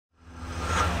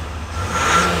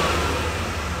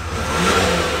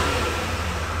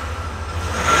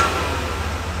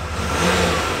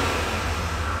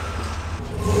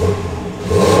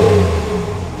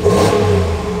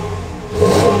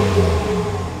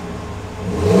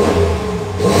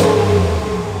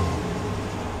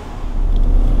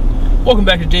Welcome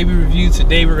back to JB Review.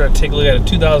 Today we're going to take a look at a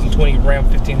 2020 Ram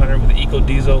 1500 with the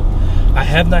Ecodiesel. I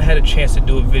have not had a chance to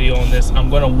do a video on this. I'm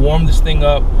going to warm this thing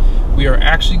up. We are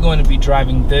actually going to be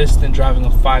driving this, then driving a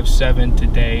 5.7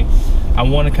 today. I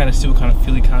want to kind of see what kind of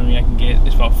fuel economy I can get.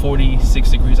 It's about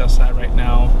 46 degrees outside right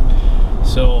now.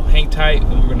 So hang tight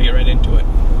and we're going to get right into it.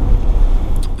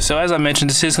 So as I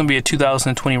mentioned, this is going to be a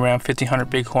 2020 Ram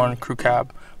 1500 Bighorn Crew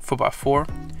Cab 4x4.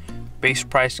 Base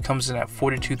price comes in at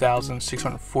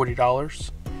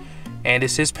 $42,640, and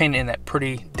this is painted in that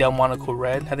pretty Delmonico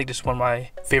red. I think this is one of my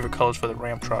favorite colors for the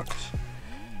Ram trucks.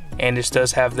 And this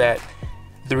does have that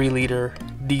 3-liter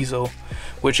diesel,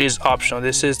 which is optional.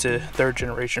 This is the 3rd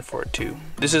generation for it too.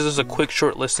 This is just a quick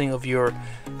short listing of your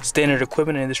standard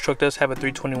equipment, and this truck does have a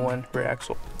 321 rear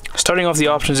axle. Starting off the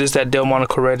options is that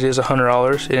Delmonico red. It is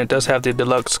 $100, and it does have the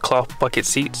deluxe cloth bucket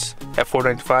seats at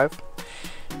 $495.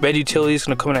 Bed utilities is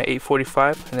going to come in at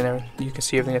 $845, and then you can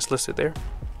see everything that's listed there.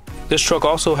 This truck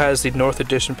also has the North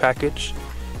Edition package,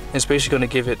 and it's basically going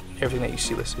to give it everything that you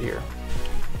see listed here.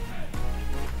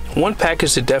 One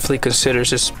package to definitely consider is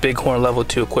this Bighorn Level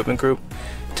 2 equipment group.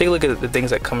 Take a look at the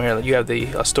things that come here. You have the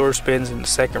storage bins in the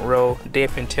second row,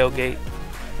 dampened tailgate.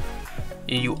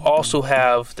 You also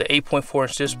have the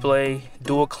 8.4-inch display,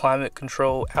 dual climate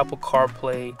control, Apple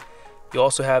CarPlay. You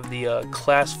also have the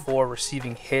Class 4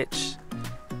 receiving hitch.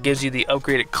 Gives you the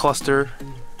upgraded cluster,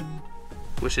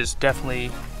 which is definitely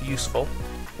useful,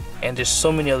 and just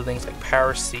so many other things like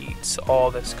power seats. All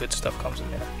this good stuff comes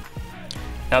in there.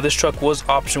 Now this truck was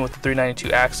optioned with the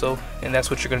 392 axle, and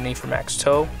that's what you're going to need for max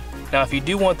tow. Now if you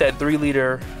do want that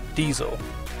 3-liter diesel,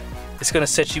 it's going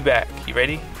to set you back. You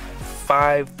ready?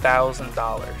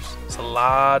 $5,000. It's a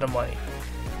lot of money.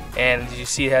 And as you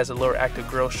see, it has a lower active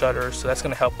grill shutter, so that's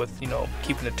going to help with, you know,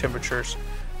 keeping the temperatures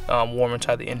warm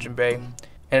inside the engine bay.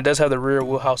 And it does have the rear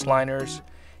wheelhouse liners,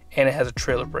 and it has a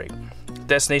trailer brake.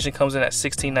 Destination comes in at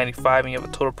 $1,695, and you have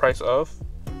a total price of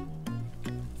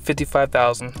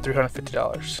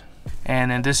 $55,350.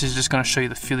 And then this is just going to show you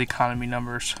the fuel economy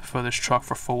numbers for this truck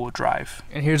for 4-wheel drive.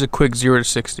 And here's a quick 0 to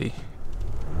 60.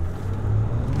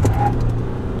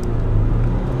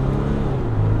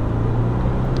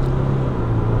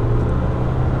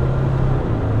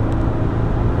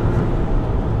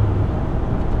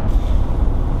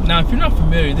 Now, if you're not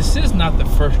familiar, this is not the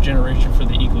first generation for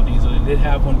the Ecodiesel. They did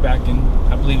have one back in,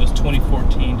 I believe it was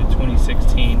 2014 to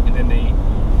 2016, and then they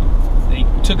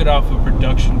took it off of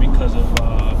production because of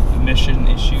emission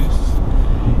issues,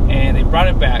 and they brought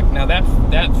it back. Now, that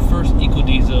first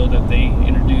Ecodiesel that they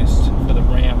introduced for the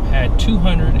Ram had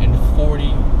 240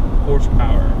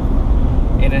 horsepower,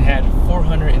 and it had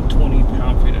 420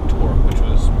 pound-feet of torque, which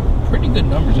was pretty good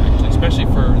numbers actually, especially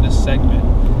for this segment.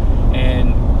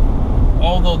 And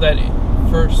although that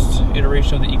first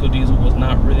iteration of the Ecodiesel was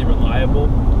not really reliable,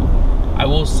 I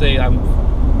will say I'm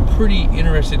pretty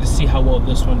interested to see how well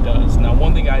this one does. Now,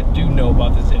 one thing I do know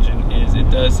about this engine is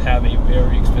it does have a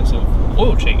very expensive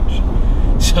oil change.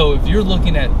 So if you're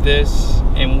looking at this,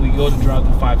 and when we go to drive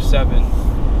the 5.7,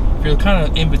 if you're kind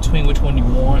of in between which one you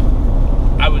want,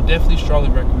 I would definitely strongly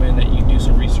recommend that you do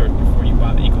some research before you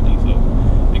buy the Ecodiesel,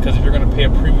 because if you're going to pay a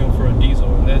premium for a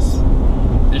diesel in this,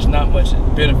 there's not much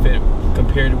benefit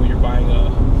compared to when you're buying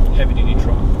a heavy-duty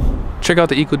truck. Check out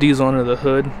the Ecodiesel under the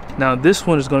hood. Now this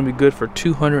one is going to be good for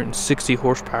 260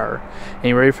 horsepower. And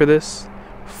you ready for this?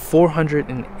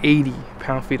 480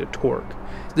 pound-feet of torque.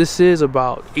 This is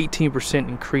about 18%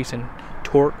 increase in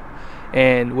torque.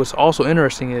 And what's also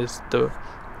interesting is the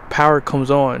power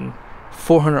comes on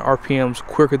 400 RPMs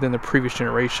quicker than the previous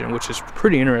generation, which is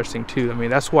pretty interesting too. I mean,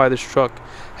 that's why this truck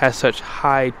has such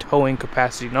high towing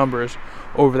capacity numbers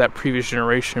over that previous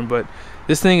generation. But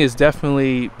this thing has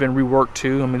definitely been reworked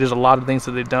too. I mean, there's a lot of things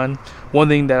that they've done. One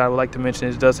thing that I would like to mention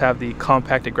is it does have the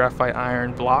compacted graphite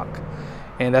iron block,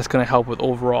 and that's going to help with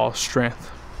overall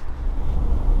strength.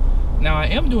 Now, I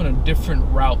am doing a different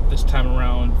route this time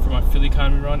around for my fuel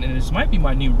economy run, and this might be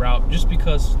my new route just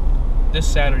because this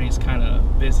Saturday is kind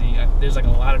of busy. There's like a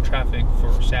lot of traffic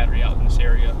for Saturday out in this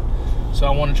area, so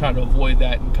I want to try to avoid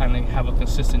that and kind of have a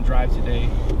consistent drive today.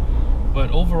 But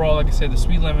overall, like I said, the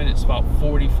speed limit is about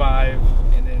 45,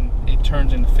 and then it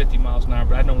turns into 50 miles an hour,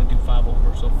 but I normally do 5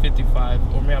 over, so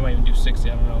 55, or maybe I might even do 60,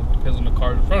 I don't know, depends on the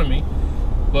car in front of me.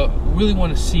 But really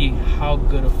want to see how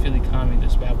good a fuel economy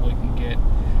this bad boy can get.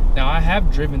 Now, I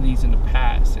have driven these in the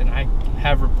past, and I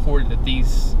have reported that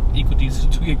these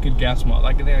Ecodiesels do get good gas miles.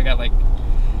 Like, I think I got like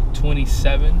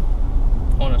 27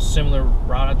 on a similar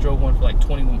route. I drove one for like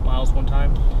 20 miles one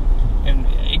time, and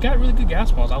it got really good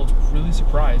gas miles. I was really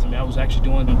surprised. I mean, I was actually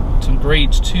doing some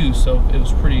grades too, so it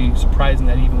was pretty surprising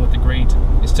that even with the grades,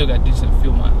 it still got decent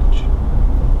fuel mileage.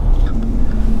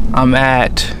 I'm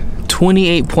at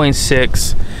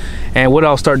 28.6. And what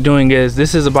I'll start doing is,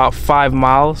 this is about 5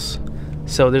 miles.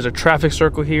 So there's a traffic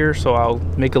circle here, so I'll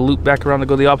make a loop back around to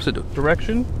go the opposite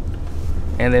direction.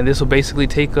 And then this will basically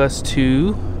take us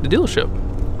to the dealership.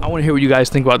 I want to hear what you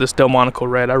guys think about this Delmonico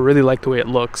red. I really like the way it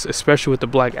looks, especially with the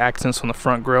black accents on the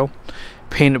front grille.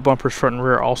 Painted bumpers front and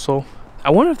rear also. I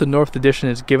wonder if the North Edition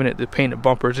is giving it the painted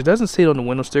bumpers. It doesn't say it on the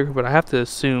window sticker, but I have to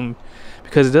assume,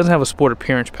 because it doesn't have a sport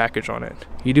appearance package on it.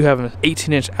 You do have an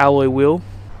 18-inch alloy wheel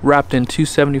wrapped in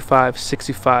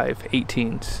 275/65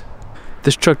 18s.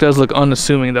 This truck does look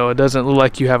unassuming though. It doesn't look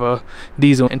like you have a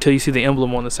diesel until you see the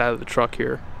emblem on the side of the truck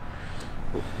here.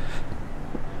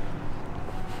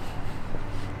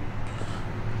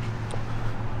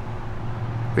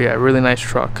 But yeah, really nice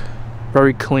truck.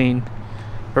 Very clean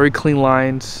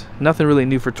lines. Nothing really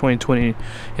new for 2020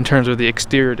 in terms of the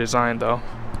exterior design though.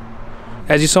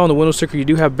 As you saw on the window sticker, you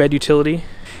do have bed utility,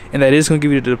 and that is going to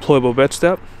give you the deployable bed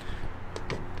step.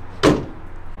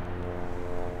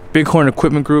 Bighorn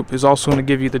Equipment Group is also going to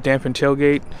give you the dampened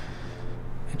tailgate.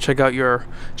 And check out your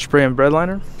spray and bed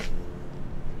liner.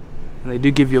 And they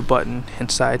do give you a button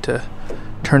inside to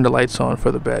turn the lights on for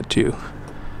the bed too.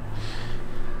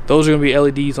 Those are going to be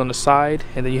LEDs on the side,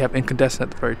 and then you have incandescent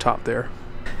at the very top there.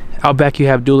 Out back you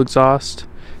have dual exhaust,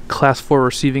 class 4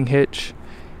 receiving hitch,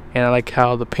 and I like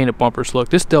how the painted bumpers look.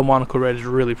 This Delmonico red is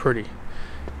really pretty.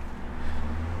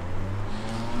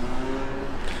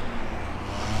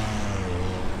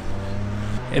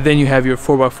 And then you have your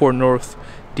 4x4 North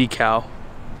decal.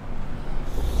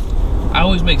 I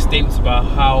always make statements about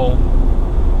how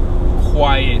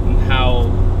quiet and how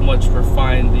much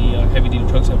refined the heavy duty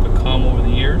trucks have become over the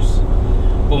years.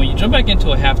 But when you jump back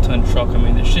into a half-ton truck, I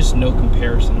mean, there's just no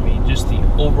comparison. I mean, just the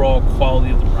overall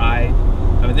quality of the ride.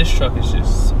 I mean, this truck is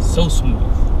just so smooth.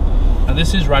 Now,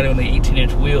 this is riding on the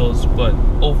 18-inch wheels, but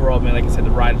overall, man, like I said,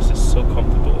 the ride is just so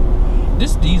comfortable.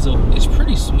 This diesel is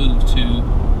pretty smooth too.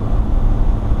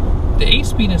 The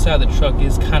 8-speed inside the truck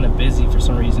is kind of busy for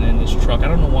some reason in this truck. I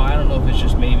don't know why. I don't know if it's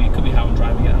just maybe, it could be how I'm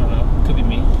driving it. I don't know. It could be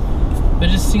me. But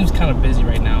it just seems kind of busy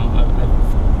right now.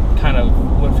 I've kind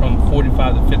of went from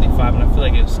 45 to 55, and I feel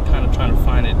like it's kind of trying to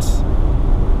find its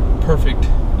perfect,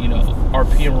 you know,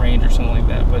 RPM range or something like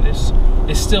that. But it's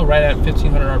still right at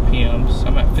 1500 RPMs.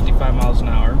 I'm at 55 miles an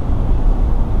hour.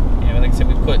 And like I said,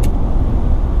 we put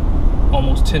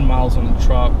almost 10 miles on the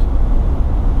truck.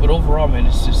 But overall, man,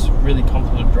 it's just really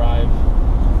comfortable to drive.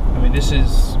 I mean, this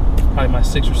is probably my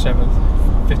 6th or 7th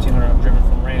 1500 I've driven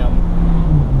from Ram.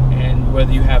 And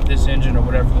whether you have this engine or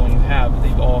whatever one you have,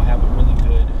 they all have a really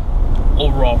good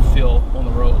overall feel on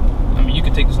the road. I mean, you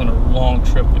could take this on a long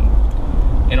trip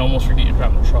and almost forget you're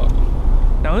driving the truck.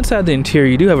 Now, inside the interior,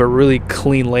 you do have a really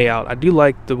clean layout. I do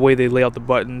like the way they lay out the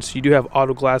buttons. You do have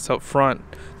auto glass up front.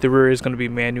 The rear is going to be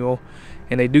manual.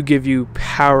 And they do give you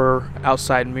power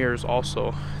outside mirrors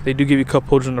also. They do give you cup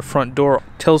holders on the front door,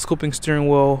 telescoping steering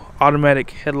wheel,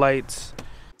 automatic headlights.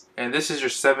 And this is your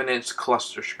 7-inch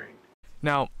cluster screen.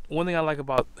 Now, one thing I like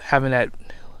about having that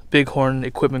Bighorn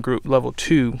Equipment Group level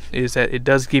 2 is that it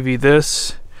does give you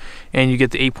this, and you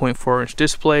get the 8.4-inch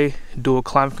display. Dual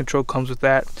climate control comes with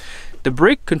that. The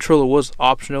brake controller was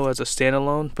optional as a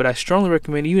standalone, but I strongly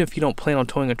recommend, even if you don't plan on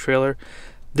towing a trailer,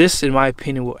 this, in my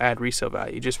opinion, will add resale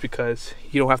value just because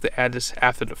you don't have to add this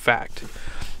after the fact.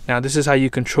 Now, this is how you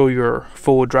control your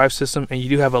four-wheel drive system, and you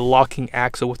do have a locking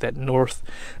axle with that North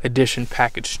Edition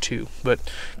package too. But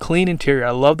clean interior.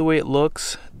 I love the way it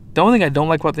looks. The only thing I don't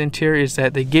like about the interior is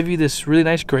that they give you this really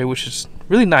nice gray, which is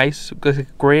really nice,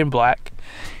 gray and black,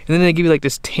 and then they give you like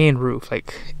this tan roof.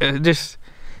 Like, it just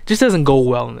doesn't go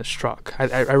well in this truck.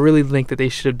 I really think that they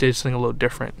should have did something a little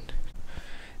different.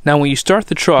 Now, when you start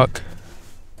the truck,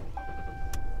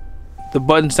 the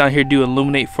buttons down here do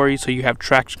illuminate for you, so you have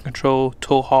traction control,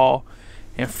 tow haul,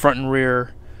 and front and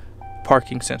rear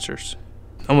parking sensors.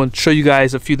 I'm going to show you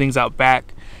guys a few things out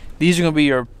back. These are going to be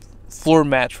your floor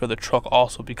mats for the truck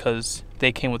also, because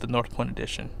they came with the North Point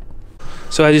Edition.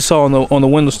 So as you saw on the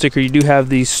window sticker, you do have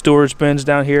these storage bins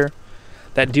down here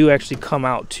that do actually come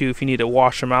out too if you need to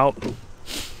wash them out.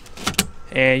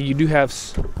 And you do have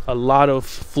a lot of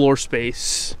floor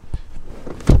space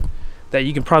that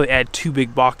you can probably add 2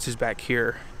 big boxes back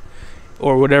here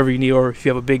or whatever you need, or if you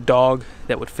have a big dog,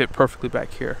 that would fit perfectly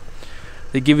back here.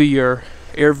 They give you your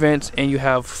air vents, and you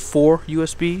have 4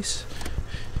 USBs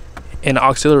and an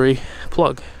auxiliary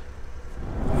plug.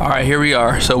 All right, here we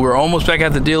are. So we're almost back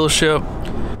at the dealership,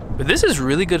 but this is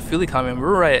really good fuel economy.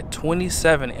 We're right at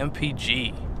 27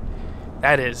 MPG.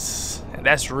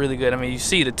 That's really good. I mean, you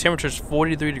see the temperature's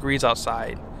 43 degrees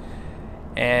outside.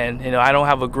 And you know, I don't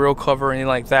have a grill cover or anything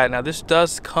like that. Now, this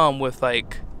does come with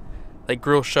like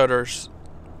grill shutters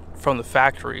from the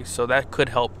factory, so that could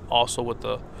help also with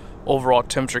the overall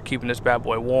temperature, keeping this bad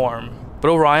boy warm. But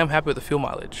overall, I am happy with the fuel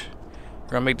mileage.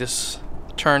 We're gonna make this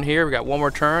turn here. We got one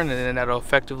more turn, and then that'll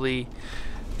effectively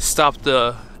stop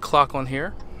the clock on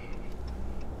here.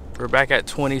 We're back at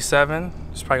 27.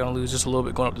 It's probably gonna lose just a little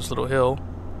bit going up this little hill.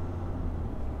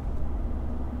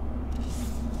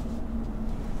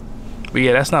 But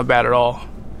yeah, that's not bad at all.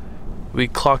 We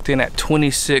clocked in at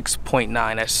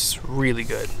 26.9. That's really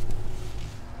good.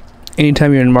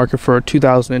 Anytime you're in the market for a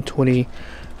 2020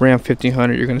 Ram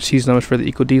 1500, you're going to see these numbers for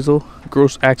the Ecodiesel.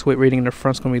 Gross axle weight rating in the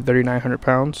front is going to be 3,900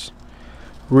 pounds.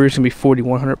 Rear is going to be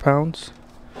 4,100 pounds.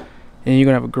 And you're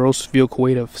going to have a gross vehicle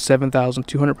weight of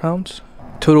 7,200 pounds.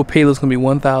 Total payload is going to be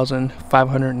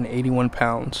 1,581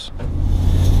 pounds.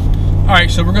 Alright,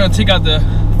 so we're going to take out the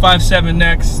 5.7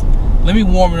 next. Let me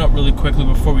warm it up really quickly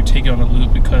before we take it on the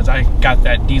loop, because I got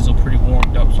that diesel pretty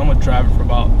warmed up. So I'm going to drive it for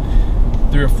about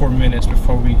 3 or 4 minutes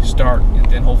before we start, and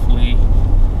then hopefully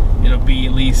it'll be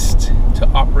at least to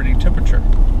operating temperature.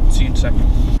 See you in a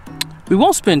second. We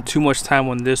won't spend too much time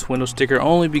on this window sticker,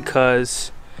 only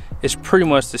because it's pretty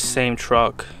much the same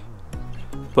truck.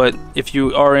 But if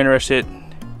you are interested,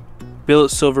 billet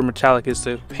silver metallic is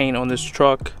the paint on this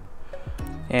truck.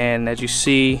 And as you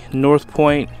see, North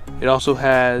Point, it also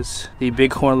has the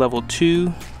Bighorn level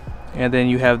 2, and then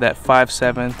you have that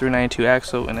 5.7 392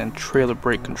 axle, and then trailer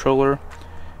brake controller,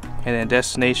 and then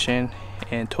destination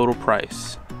and total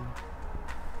price.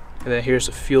 And then here's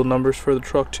the fuel numbers for the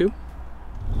truck too.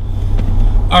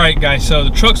 Alright guys, so the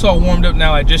truck's all warmed up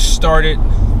now. I just started.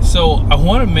 So I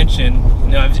want to mention,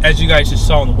 you know, as you guys just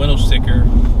saw on the window sticker,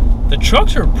 the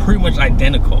trucks are pretty much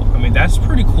identical. I mean, that's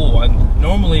pretty cool.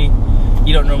 Normally,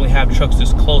 you don't normally have trucks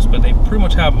this close, but they pretty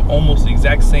much have almost the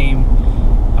exact same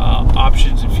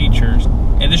options and features.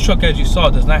 And this truck, as you saw,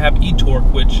 does not have e-torque,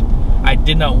 which I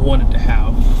did not want it to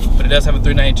have, but it does have a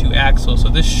 392 axle, so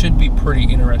this should be pretty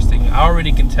interesting. I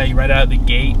already can tell you right out of the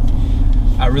gate,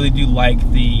 I really do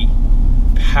like the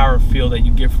power feel that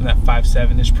you get from that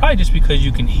 5.7. It's probably just because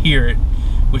you can hear it,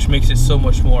 which makes it so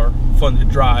much more fun to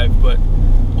drive. But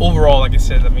overall, like I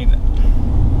said, I mean,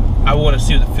 I want to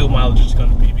see what the fuel mileage is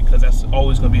going to be, because that's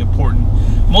always going to be important.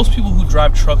 Most people who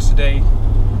drive trucks today,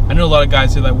 I know a lot of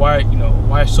guys say like,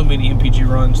 why so many MPG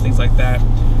runs, things like that.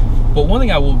 But one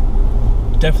thing I will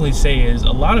definitely say is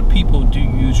a lot of people do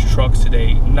use trucks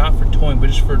today, not for towing, but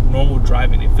just for normal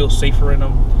driving. They feel safer in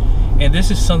them. And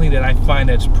this is something that I find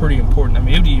that's pretty important. I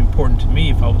mean, it would be important to me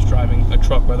if I was driving a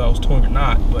truck, whether I was towing or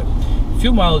not, but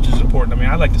fuel mileage is important. I mean,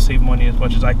 I like to save money as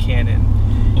much as I can,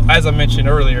 and as I mentioned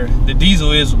earlier, the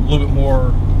diesel is a little bit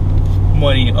more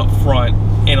money up front,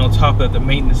 and on top of that, the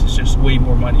maintenance is just way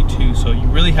more money too. So you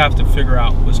really have to figure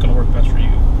out what's going to work best for you.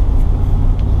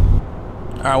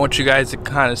 All right, I want you guys to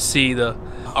kind of see the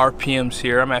RPMs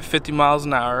here. I'm at 50 miles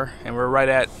an hour, and we're right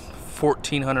at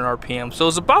 1,400 RPM. So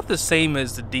it's about the same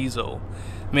as the diesel.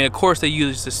 I mean, of course, they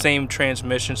use the same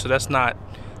transmission, so that's not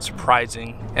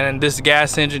surprising. And then this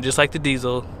gas engine, just like the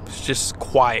diesel, it's just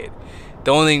quiet.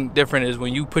 The only thing different is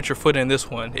when you put your foot in this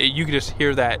one, you can just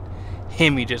hear that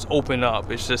HEMI just open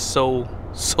up. It's just so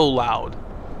loud.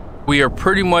 We are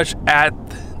pretty much at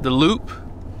the loop.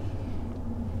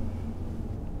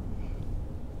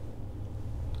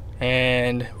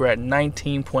 And we're at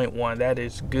 19.1. That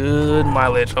is good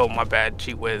mileage. Oh, my bad.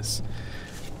 Gee whiz.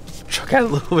 Truck had a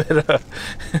little bit of...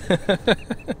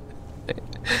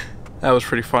 That was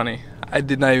pretty funny. I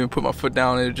did not even put my foot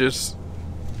down. It just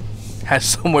has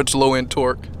so much low end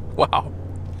torque. Wow. All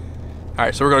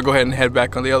right, so we're gonna go ahead and head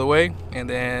back on the other way, and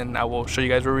then I will show you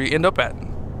guys where we end up at.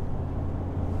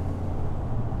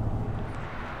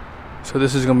 So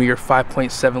this is gonna be your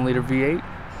 5.7 liter V8.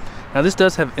 Now this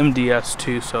does have MDS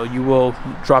too, so you will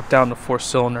drop down to 4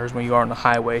 cylinders when you are on the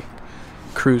highway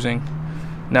cruising.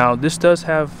 Now this does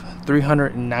have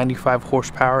 395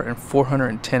 horsepower and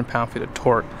 410 pound-feet of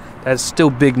torque. That's still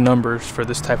big numbers for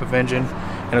this type of engine.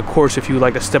 And of course, if you would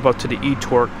like to step up to the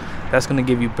e-torque, that's going to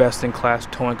give you best-in-class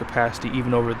towing capacity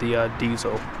even over the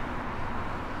diesel.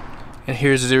 And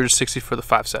here's 0 to 60 for the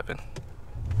 5.7.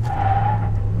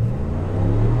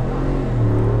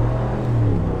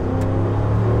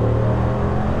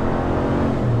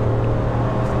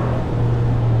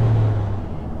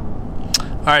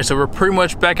 Alright, so we're pretty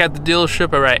much back at the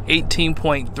dealership. We're at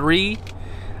 18.3.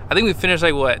 I think we finished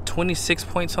like what, 26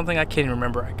 point something? I can't even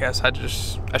remember. I guess I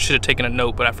should have taken a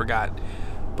note, but I forgot.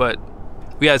 But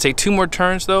we gotta take 2 more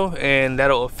turns though, and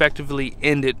that'll effectively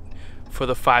end it for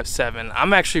the 5.7.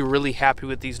 I'm actually really happy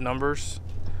with these numbers.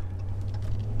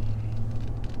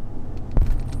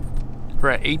 We're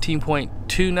at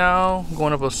 18.2 now,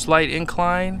 going up a slight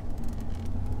incline.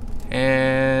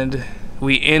 And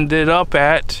we ended up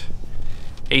at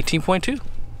 18.2.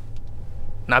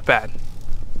 Not bad.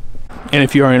 And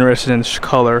if you are interested in this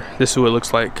color, this is what it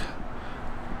looks like.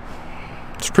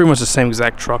 It's pretty much the same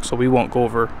exact truck, so we won't go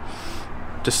over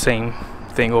the same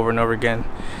thing over and over again.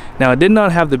 Now, it did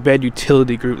not have the bed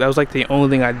utility group. That was like the only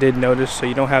thing I did notice. So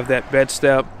you don't have that bed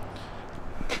step,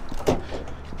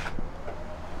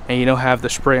 and you don't have the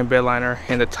spray and bed liner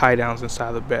and the tie downs inside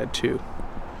of the bed too.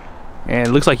 And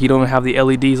it looks like you don't even have the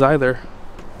LEDs either.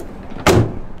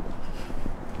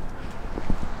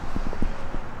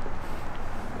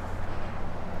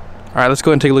 Alright, let's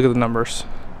go ahead and take a look at the numbers.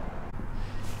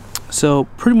 So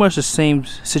pretty much the same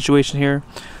situation here.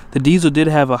 The diesel did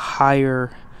have a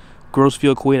higher gross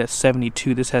vehicle weight at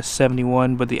 72. This has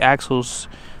 71, but the axles,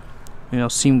 you know,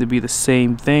 seem to be the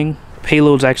same thing.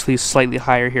 Payload's actually slightly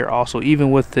higher here also,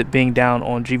 even with it being down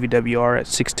on GVWR at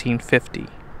 1650.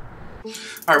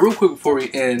 Alright, real quick before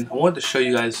we end, I wanted to show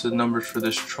you guys the numbers for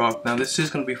this truck. Now this is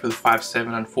going to be for the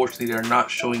 5.7. Unfortunately, they're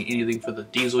not showing anything for the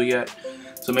diesel yet.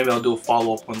 So maybe I'll do a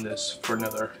follow-up on this for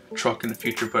another truck in the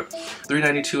future. But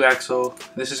 392 axle,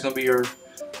 this is going to be your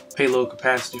payload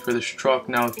capacity for this truck.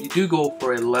 Now if you do go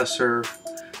for a lesser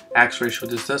axle ratio,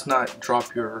 this does not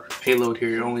drop your payload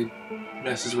here. It only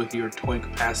messes with your towing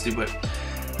capacity. But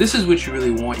this is what you really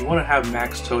want. You want to have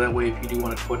max tow. That way if you do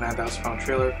want to tow a 9,000 pound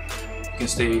trailer, you can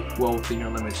stay well within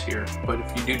your limits here. But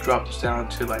if you do drop this down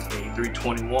to like a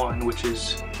 321, which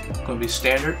is going to be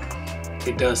standard,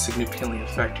 it does significantly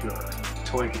affect your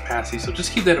towing capacity. So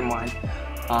just keep that in mind.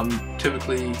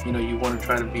 Typically, you know, you want to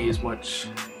try to be as much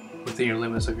within your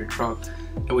limits of your truck.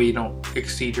 That way you don't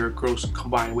exceed your gross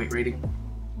combined weight rating.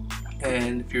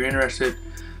 And if you're interested,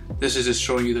 this is just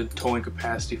showing you the towing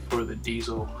capacity for the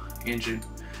diesel engine.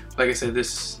 Like I said,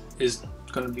 this is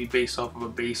going to be based off of a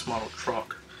base model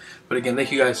truck. But again,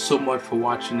 thank you guys so much for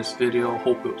watching this video.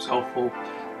 Hope it was helpful.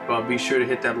 Be sure to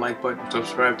hit that like button,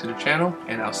 subscribe to the channel,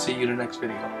 and I'll see you in the next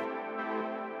video.